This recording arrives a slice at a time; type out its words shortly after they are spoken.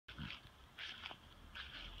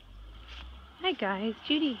Hi guys,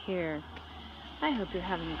 Judy here. I hope you're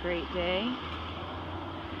having a great day.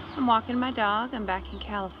 I'm walking my dog. I'm back in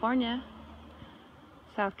California.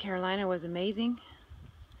 South Carolina was amazing.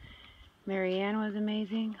 Marianne was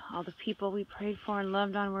amazing. All the people we prayed for and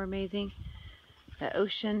loved on were amazing. The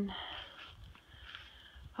ocean,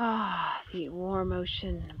 the warm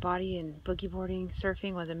ocean, body and boogie boarding,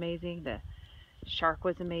 surfing was amazing. The shark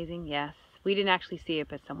was amazing, yes. We didn't actually see it,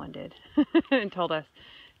 but someone did and told us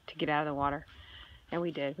to get out of the water. And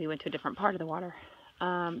we did. We went to a different part of the water.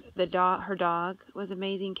 Her dog was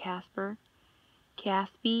amazing, Casper.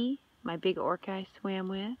 Caspy, my big orca I swam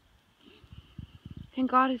with. And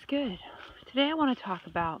God is good. Today I want to talk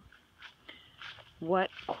about what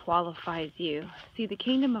qualifies you. See, the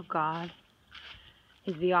kingdom of God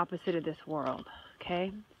is the opposite of this world,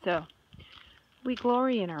 okay? So, we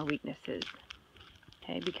glory in our weaknesses,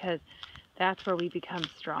 okay? Because that's where we become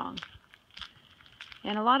strong.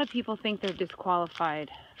 And a lot of people think they're disqualified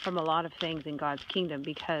from a lot of things in God's kingdom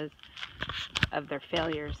because of their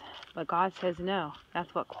failures. But God says no,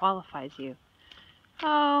 that's what qualifies you.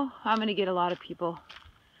 Oh, I'm going to get a lot of people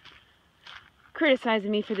criticizing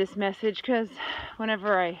me for this message because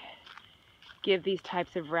whenever I give these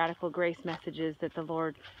types of radical grace messages that the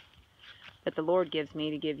Lord gives me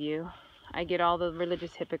to give you, I get all the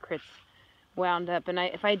religious hypocrites wound up. And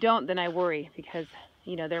if I don't, then I worry because,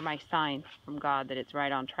 you know, they're my sign from God that it's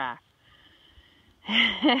right on track.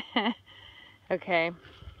 Okay,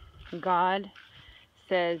 God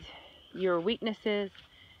says your weaknesses,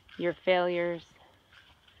 your failures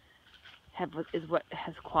is what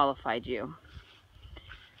has qualified you.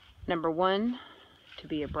 Number one, to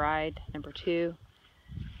be a bride. Number two,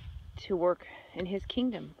 to work in His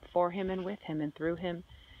kingdom for Him and with Him and through Him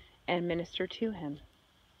and minister to Him.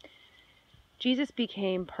 Jesus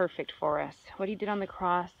became perfect for us. What He did on the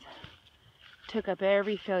cross took up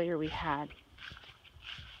every failure we had.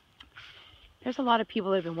 There's a lot of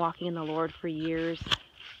people that have been walking in the Lord for years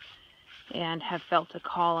and have felt a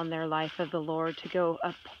call in their life of the Lord to go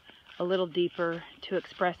up a little deeper, to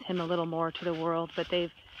express Him a little more to the world, but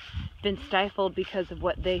they've been stifled because of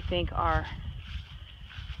what they think are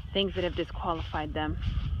things that have disqualified them.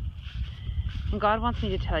 And God wants me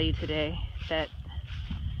to tell you today that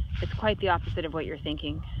it's quite the opposite of what you're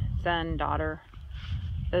thinking. Son, daughter,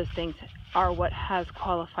 those things are what has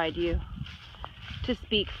qualified you to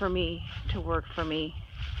speak for me, to work for me,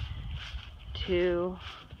 to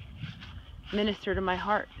minister to my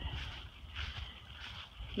heart.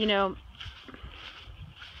 You know,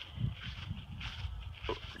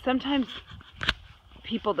 sometimes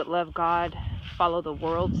people that love God follow the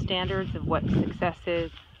world's standards of what success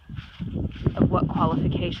is, of what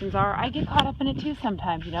qualifications are. I get caught up in it too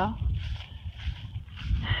sometimes, you know.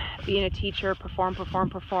 Being a teacher, perform,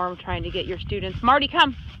 trying to get your students. Marty,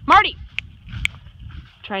 come! Marty!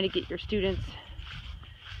 Trying to get your students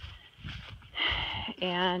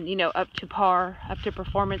and, you know, up to par, up to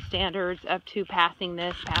performance standards, up to passing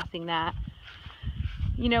this, passing that.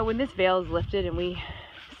 You know, when this veil is lifted and we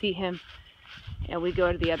see Him and we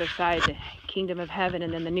go to the other side, the kingdom of heaven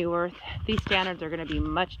and then the new earth, these standards are going to be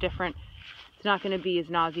much different. It's not going to be as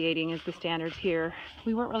nauseating as the standards here.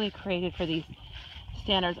 We weren't really created for these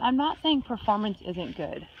standards. I'm not saying performance isn't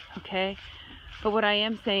good, okay? But what I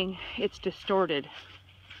am saying, it's distorted.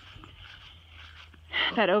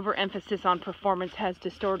 That overemphasis on performance has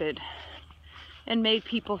distorted and made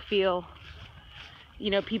people feel,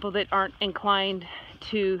 you know, people that aren't inclined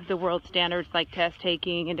to the world standards like test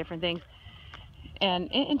taking and different things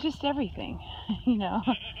and just everything, you know,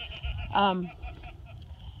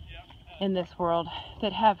 in this world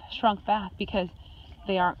that have shrunk back because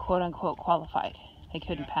they aren't quote unquote qualified. They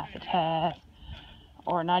couldn't pass a test,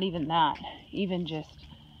 or not even that, even just,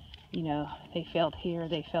 you know, they failed here,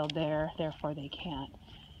 they failed there, therefore they can't.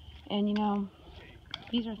 And you know,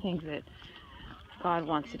 these are things that God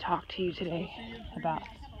wants to talk to you today about.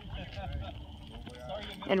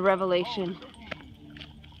 In Revelation,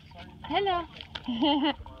 hello,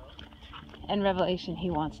 in Revelation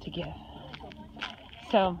He wants to give.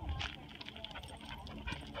 So,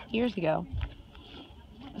 years ago,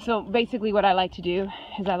 so basically what I like to do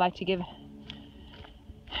is I like to give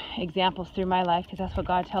examples through my life because that's what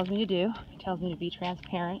God tells me to do. He tells me to be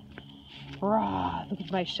transparent. Raw, look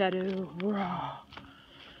at my shadow. Raw.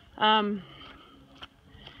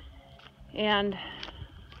 And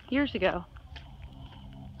years ago,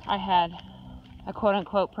 I had a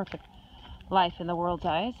quote-unquote perfect life in the world's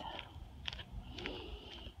eyes.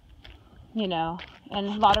 You know, and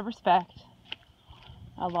a lot of respect,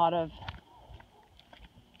 a lot of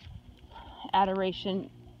adoration.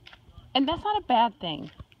 And that's not a bad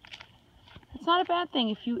thing. It's not a bad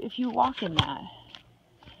thing if you walk in that.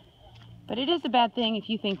 But it is a bad thing if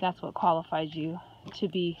you think that's what qualifies you to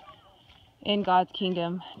be in God's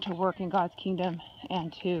kingdom, to work in God's kingdom,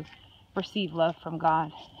 and to receive love from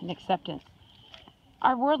God and acceptance.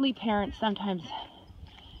 Our worldly parents sometimes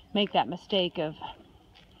make that mistake of,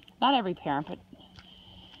 not every parent, but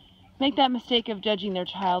make that mistake of judging their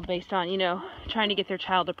child based on, trying to get their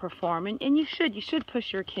child to perform. And you should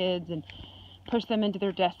push your kids and push them into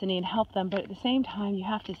their destiny and help them. But at the same time, you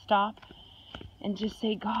have to stop and just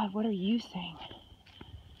say, God, what are you saying?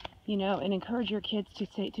 And encourage your kids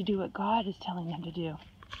to do what God is telling them to do.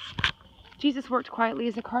 Jesus worked quietly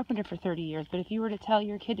as a carpenter for 30 years. But if you were to tell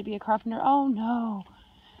your kid to be a carpenter, oh no,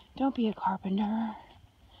 don't be a carpenter.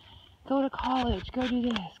 Go to college, go do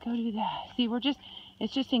this, go do that. See,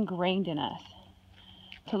 it's just ingrained in us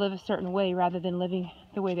to live a certain way rather than living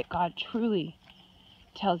the way that God truly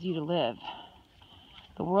tells you to live.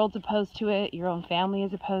 The world's opposed to it. Your own family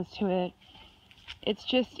is opposed to it. It's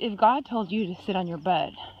just, if God told you to sit on your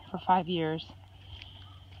butt for 5 years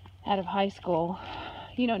out of high school,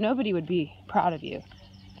 nobody would be proud of you,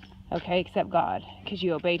 okay, except God, because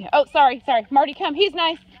you obeyed him. Oh, sorry, Marty, come, he's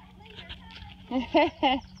nice.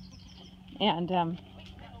 And,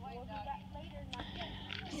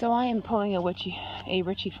 so I am pulling a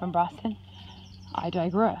Richie from Boston. I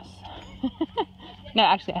digress. No,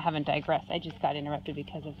 actually, I haven't digressed. I just got interrupted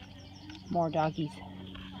because of more doggies.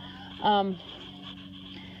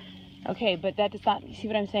 Okay, but that does not, you see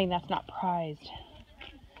what I'm saying? That's not prized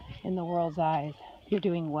in the world's eyes. You're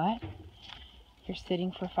doing what? You're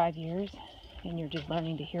sitting for 5 years and you're just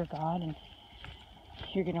learning to hear God, and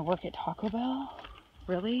you're going to work at Taco Bell?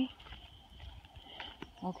 Really?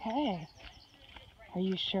 Okay. Are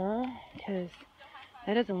you sure? Because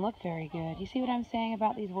that doesn't look very good. You see what I'm saying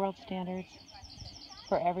about these world standards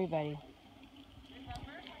for everybody?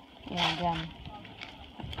 And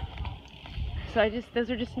so those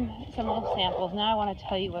are just some little samples. Now I want to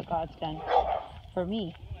tell you what God's done for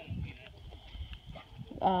me.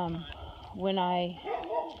 When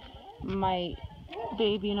my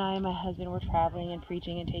baby and I and my husband were traveling and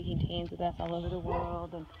preaching and taking teens with us all over the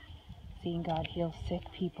world and seeing God heal sick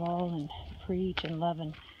people and preach and love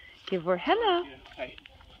and give words. Hello.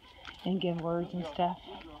 And give words and stuff.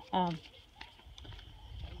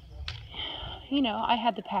 I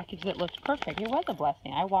had the package that looked perfect. It was a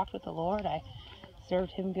blessing. I walked with the Lord. I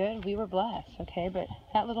served him good. We were blessed, okay? But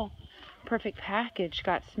that little perfect package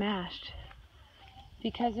got smashed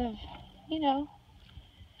because of,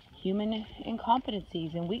 human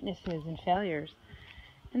incompetencies and weaknesses and failures.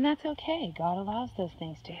 And that's okay. God allows those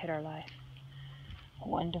things to hit our life.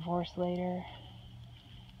 1 divorce later,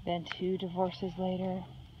 then 2 divorces later,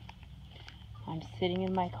 I'm sitting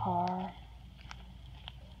in my car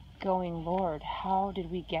going, Lord, how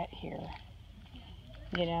did we get here?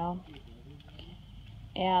 And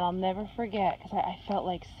I'll never forget, because I felt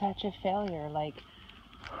like such a failure, like,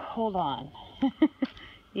 hold on,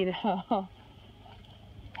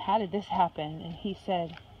 how did this happen? And he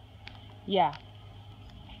said, yeah,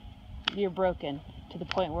 you're broken to the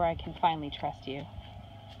point where I can finally trust you.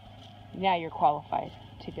 Now you're qualified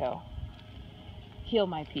to go heal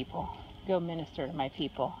my people, go minister to my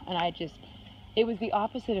people. And it was the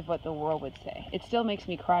opposite of what the world would say. It still makes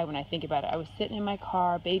me cry when I think about it. I was sitting in my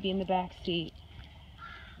car, baby in the back seat,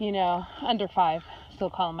 under 5, still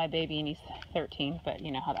call him my baby, and he's 13, but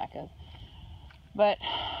you know how that goes.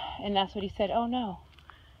 And that's what he said, oh no,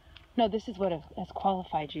 this is what has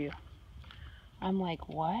qualified you. I'm like,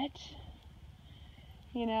 what?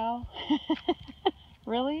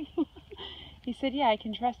 Really? He said, yeah, I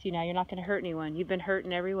can trust you now. You're not going to hurt anyone. You've been hurt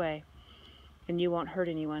in every way, and you won't hurt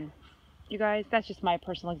anyone. You guys, that's just my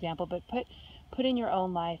personal example, but put in your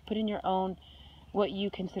own life, put in your own, what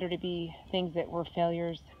you consider to be things that were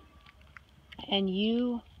failures, and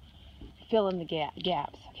you fill in the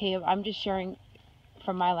gaps. Okay, I'm just sharing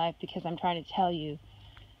from my life because I'm trying to tell you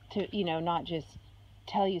to, not just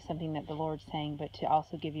tell you something that the Lord's saying, but to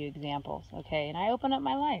also give you examples. Okay, and I open up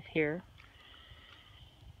my life here,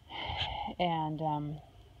 and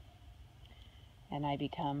I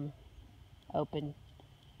become open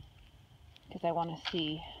because I want to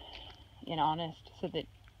see and honest so that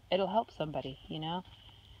it'll help somebody,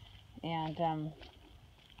 and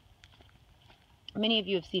many of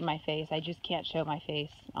you have seen my face. I just can't show my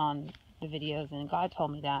face on the videos, and God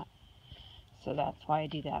told me that, so that's why I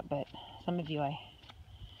do that. But some of you,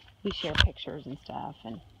 we share pictures and stuff,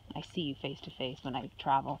 and I see you face to face when I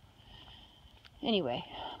travel. Anyway,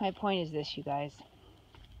 my point is this, you guys.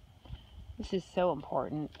 This is so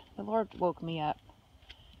important. The Lord woke me up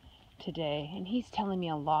today, and he's telling me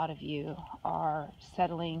a lot of you are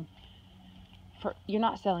settling you're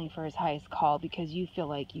not settling for his highest call because you feel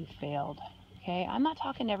like you failed. Okay? I'm not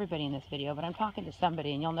talking to everybody in this video, but I'm talking to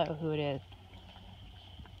somebody, and you'll know who it is.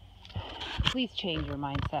 Please change your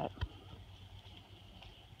mindset.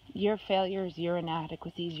 Your failures, your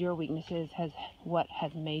inadequacies, your weaknesses has what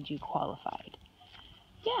has made you qualified.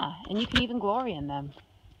 Yeah, and you can even glory in them.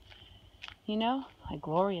 You know, I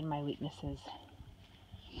glory in my weaknesses.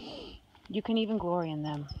 You can even glory in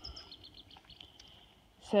them.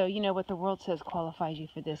 So, you know, what the world says qualifies you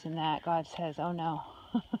for this and that. God says, oh no,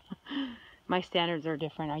 my standards are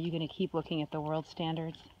different. Are you going to keep looking at the world's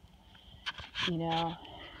standards? You know,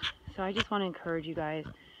 so I just want to encourage you guys,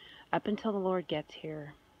 up until the Lord gets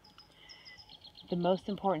here, the most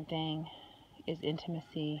important thing is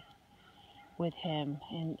intimacy with him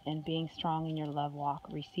and being strong in your love walk,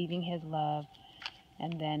 receiving his love,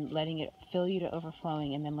 and then letting it fill you to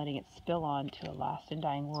overflowing, and then letting it spill on to a lost and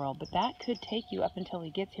dying world. But that could take you up until he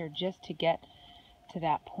gets here just to get to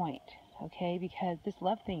that point, okay? Because this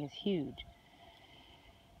love thing is huge.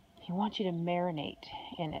 He wants you to marinate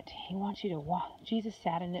in it. He wants you to walk. Jesus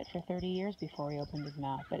sat in it for 30 years before he opened his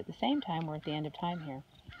mouth. But at the same time, we're at the end of time here.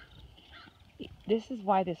 This is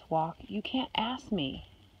why this walk, you can't ask me.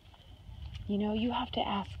 You know, you have to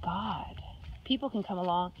ask God. People can come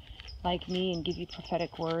along like me and give you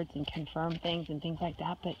prophetic words and confirm things and things like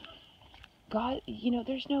that. But God, you know,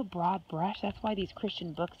 there's no broad brush. That's why these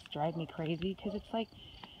Christian books drive me crazy. Because it's like,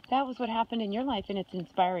 that was what happened in your life, and it's an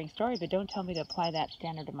inspiring story, but don't tell me to apply that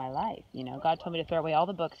standard to my life. You know, God told me to throw away all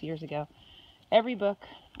the books years ago. Every book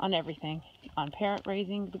on everything. On parent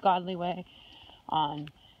raising the godly way. On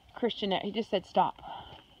Christian. He just said, stop.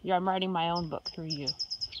 I'm writing my own book through you.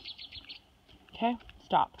 Okay?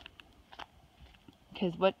 Stop.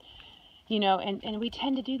 Because what, you know, and we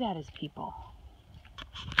tend to do that as people.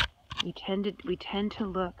 We tend to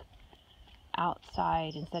look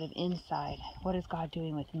outside instead of inside. What is God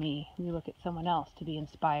doing with me? We look at someone else to be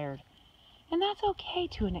inspired. And that's okay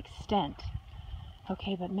to an extent.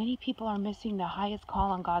 Okay, but many people are missing the highest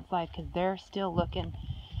call on God's life because they're still looking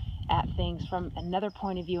at things from another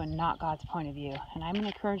point of view and not God's point of view. And I'm going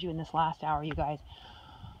to encourage you in this last hour, you guys,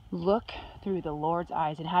 look through the Lord's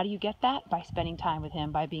eyes. And how do you get that? By spending time with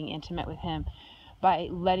him, by being intimate with him, by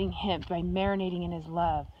letting him, by marinating in his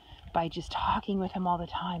love, by just talking with him all the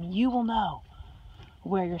time. You will know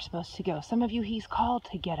where you're supposed to go. Some of you, he's called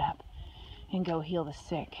to get up and go heal the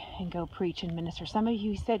sick and go preach and minister. Some of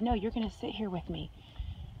you, he said, no, you're going to sit here with me.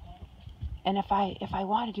 And if I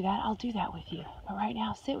want to do that, I'll do that with you. But right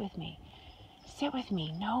now, sit with me. Sit with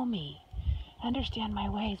me. Know me. Understand my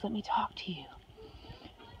ways. Let me talk to you.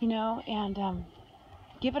 You know, and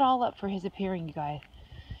give it all up for his appearing, you guys.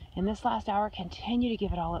 In this last hour, continue to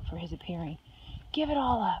give it all up for his appearing. Give it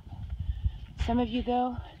all up. Some of you,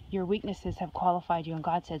 though, your weaknesses have qualified you, and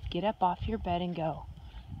God says, get up off your bed and go.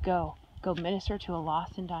 Go. Go minister to a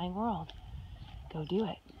lost and dying world. Go do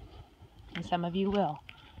it. And some of you will.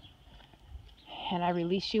 And I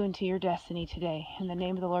release you into your destiny today. In the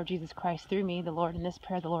name of the Lord Jesus Christ, through me, the Lord, in this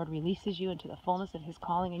prayer, the Lord releases you into the fullness of his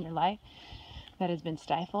calling in your life that has been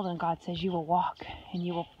stifled. And God says you will walk and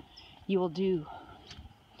you will do,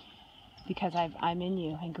 because I'm in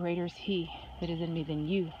you, and greater is he that is in me than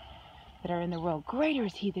you that are in the world. Greater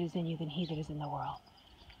is he that is in you than he that is in the world.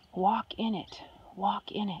 Walk in it.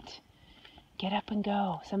 Walk in it. Get up and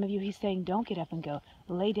go. Some of you, he's saying, don't get up and go.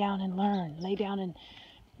 Lay down and learn. Lay down and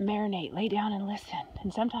marinate. Lay down and listen.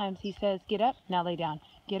 And sometimes he says, get up, now lay down.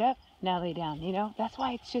 Get up, now lay down. You know, that's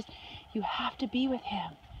why it's just, you have to be with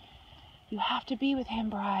him. You have to be with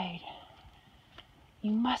him, bride.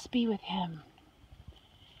 You must be with him.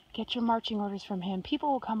 Get your marching orders from him.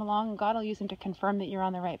 People will come along and God will use them to confirm that you're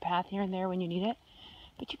on the right path here and there when you need it.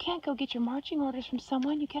 But you can't go get your marching orders from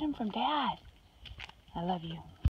someone. You get them from Dad. I love you.